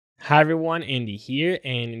Hi everyone, Andy here,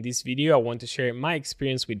 and in this video I want to share my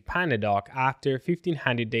experience with PandaDoc after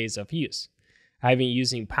 1500 days of use. I've been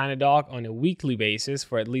using PandaDoc on a weekly basis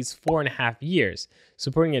for at least 4.5 years,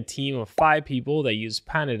 supporting a team of 5 people that use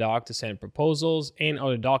PandaDoc to send proposals and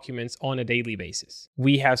other documents on a daily basis.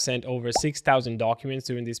 We have sent over 6,000 documents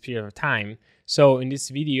during this period of time, so in this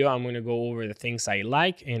video I'm going to go over the things I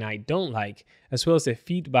like and I don't like, as well as the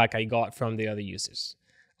feedback I got from the other users.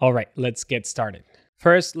 Alright, let's get started.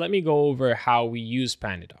 First, let me go over how we use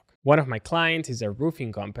PandaDoc. One of my clients is a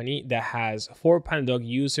roofing company that has 4 PandaDoc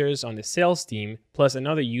users on the sales team, plus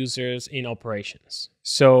another users in operations.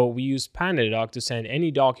 So we use PandaDoc to send any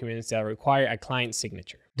documents that require a client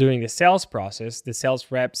signature. During the sales process, the sales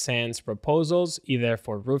rep sends proposals either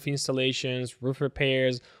for roof installations, roof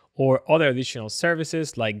repairs, or other additional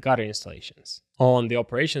services like gutter installations. On the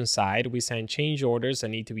operations side, we send change orders that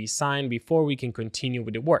need to be signed before we can continue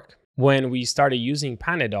with the work. When we started using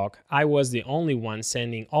PandaDoc, I was the only one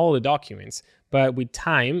sending all the documents, but with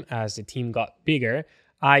time, as the team got bigger,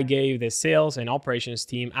 I gave the sales and operations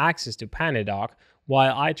team access to PandaDoc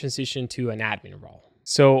while I transitioned to an admin role.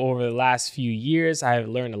 So over the last few years, I have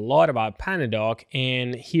learned a lot about PandaDoc,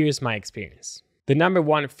 and here's my experience. The number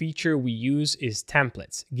one feature we use is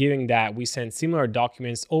templates, given that we send similar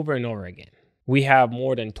documents over and over again. We have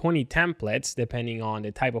more than 20 templates depending on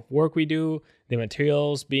the type of work we do, the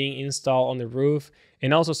materials being installed on the roof,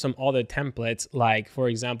 and also some other templates like, for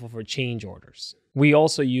example, for change orders. We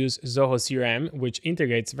also use Zoho CRM, which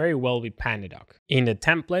integrates very well with PandaDoc. In the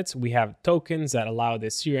templates, we have tokens that allow the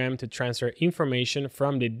CRM to transfer information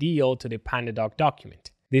from the deal to the PandaDoc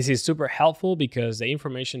document. This is super helpful because the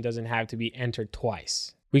information doesn't have to be entered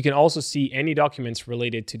twice. We can also see any documents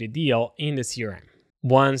related to the deal in the CRM.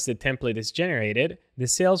 Once the template is generated, the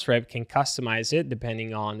sales rep can customize it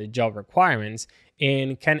depending on the job requirements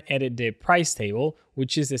and can edit the price table,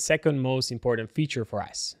 which is the second most important feature for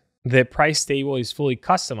us. The price table is fully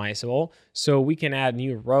customizable, so we can add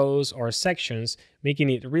new rows or sections, making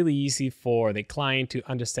it really easy for the client to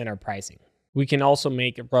understand our pricing. We can also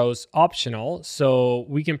make rows optional, so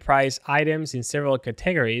we can price items in several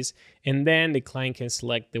categories, and then the client can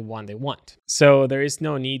select the one they want. So there is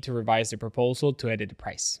no need to revise the proposal to edit the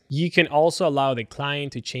price. You can also allow the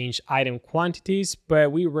client to change item quantities,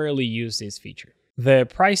 but we rarely use this feature. The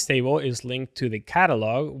price table is linked to the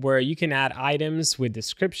catalog, where you can add items with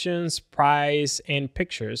descriptions, price, and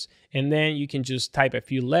pictures, and then you can just type a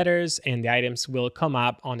few letters and the items will come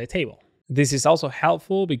up on the table. This is also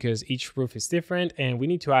helpful because each roof is different and we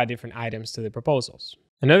need to add different items to the proposals.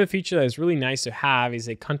 Another feature that is really nice to have is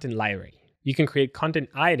a content library. You can create content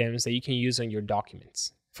items that you can use on your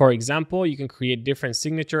documents. For example, you can create different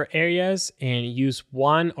signature areas and use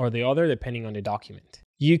one or the other depending on the document.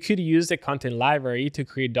 You could use the content library to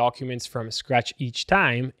create documents from scratch each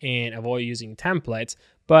time and avoid using templates,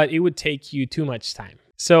 but it would take you too much time.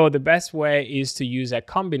 So the best way is to use a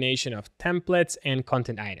combination of templates and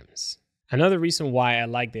content items. Another reason why I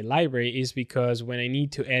like the library is because when I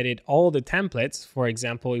need to edit all the templates, for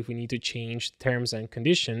example, if we need to change terms and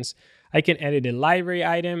conditions, I can edit the library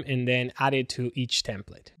item and then add it to each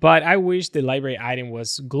template. But I wish the library item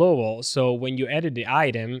was global, so when you edit the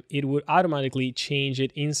item, it would automatically change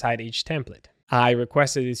it inside each template. I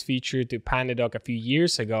requested this feature to PandaDoc a few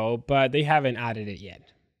years ago, but they haven't added it yet.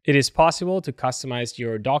 It is possible to customize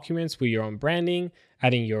your documents with your own branding,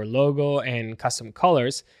 adding your logo and custom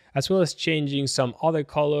colors, as well as changing some other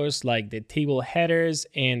colors like the table headers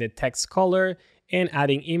and the text color, and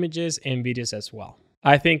adding images and videos as well.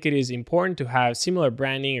 I think it is important to have similar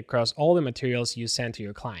branding across all the materials you send to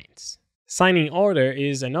your clients. Signing order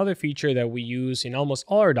is another feature that we use in almost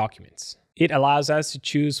all our documents. It allows us to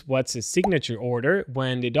choose what's a signature order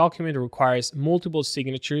when the document requires multiple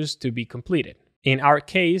signatures to be completed. In our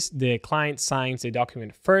case, the client signs the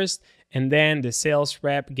document first, and then the sales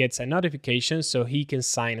rep gets a notification so he can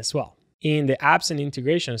sign as well. In the Apps and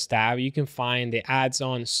Integrations tab, you can find the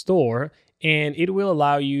Ads-on store, and it will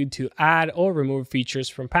allow you to add or remove features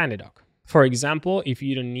from PandaDoc. For example, if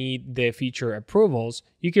you don't need the feature approvals,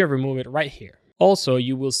 you can remove it right here. Also,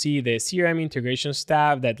 you will see the CRM Integrations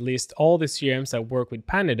tab that lists all the CRMs that work with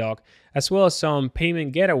PandaDoc, as well as some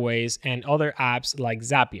payment getaways and other apps like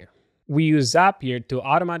Zapier. We use Zapier to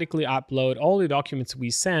automatically upload all the documents we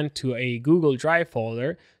send to a Google Drive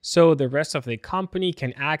folder so the rest of the company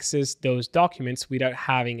can access those documents without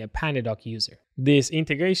having a PandaDoc user. This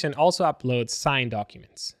integration also uploads signed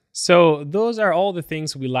documents. So those are all the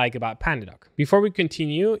things we like about PandaDoc. Before we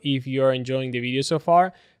continue, if you're enjoying the video so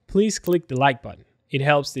far, please click the like button. It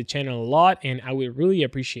helps the channel a lot and I would really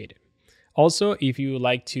appreciate it. Also, if you would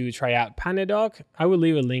like to try out PandaDoc, I will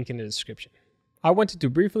leave a link in the description. I wanted to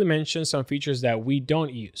briefly mention some features that we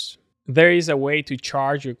don't use. There is a way to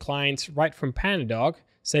charge your clients right from PandaDoc,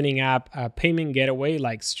 setting up a payment gateway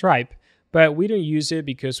like Stripe, but we don't use it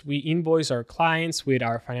because we invoice our clients with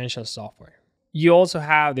our financial software. You also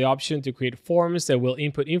have the option to create forms that will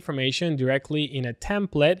input information directly in a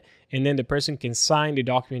template, and then the person can sign the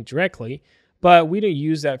document directly, but we don't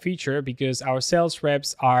use that feature because our sales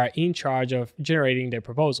reps are in charge of generating their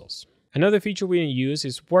proposals. Another feature we don't use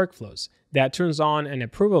is workflows that turns on an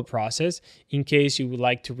approval process in case you would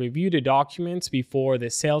like to review the documents before the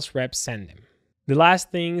sales reps send them. The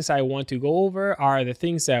last things I want to go over are the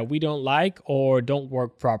things that we don't like or don't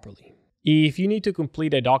work properly. If you need to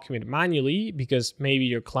complete a document manually because maybe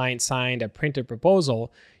your client signed a printed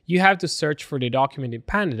proposal, you have to search for the document in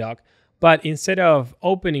PandaDoc, but instead of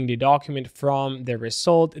opening the document from the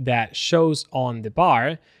result that shows on the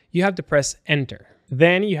bar, you have to press Enter.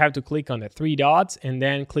 Then you have to click on the three dots and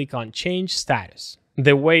then click on Change Status.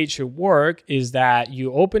 The way it should work is that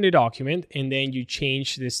you open the document and then you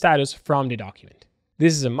change the status from the document.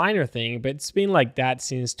 This is a minor thing, but it's been like that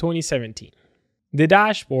since 2017. The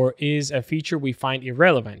dashboard is a feature we find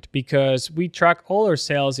irrelevant because we track all our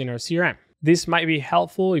sales in our CRM. This might be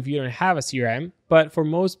helpful if you don't have a CRM, but for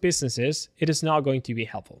most businesses, it is not going to be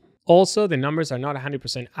helpful. Also, the numbers are not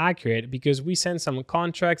 100% accurate because we send some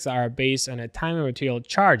contracts that are based on a time and material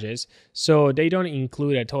charges, so they don't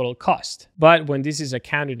include a total cost. But when this is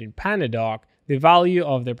accounted in PandaDoc, the value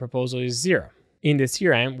of the proposal is 0. In the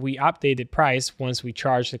CRM, we update the price once we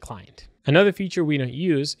charge the client. Another feature we don't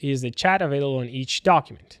use is the chat available on each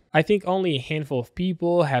document. I think only a handful of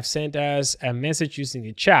people have sent us a message using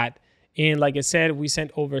the chat, and like I said, we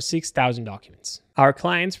sent over 6,000 documents. Our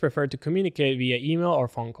clients prefer to communicate via email or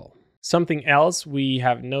phone call. Something else we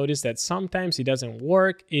have noticed that sometimes it doesn't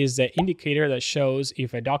work is the indicator that shows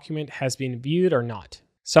if a document has been viewed or not.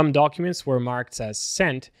 Some documents were marked as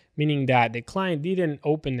sent, meaning that the client didn't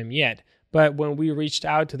open them yet, but when we reached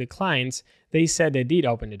out to the clients, they said they did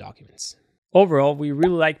open the documents. Overall, we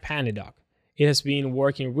really like PandaDoc. It has been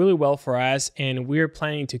working really well for us and we're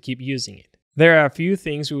planning to keep using it. There are a few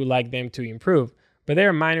things we would like them to improve, but they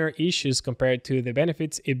are minor issues compared to the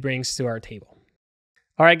benefits it brings to our table.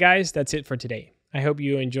 Alright guys, that's it for today. I hope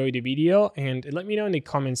you enjoyed the video and let me know in the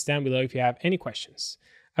comments down below if you have any questions.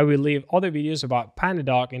 I will leave other videos about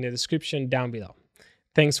PandaDoc in the description down below.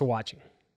 Thanks for watching.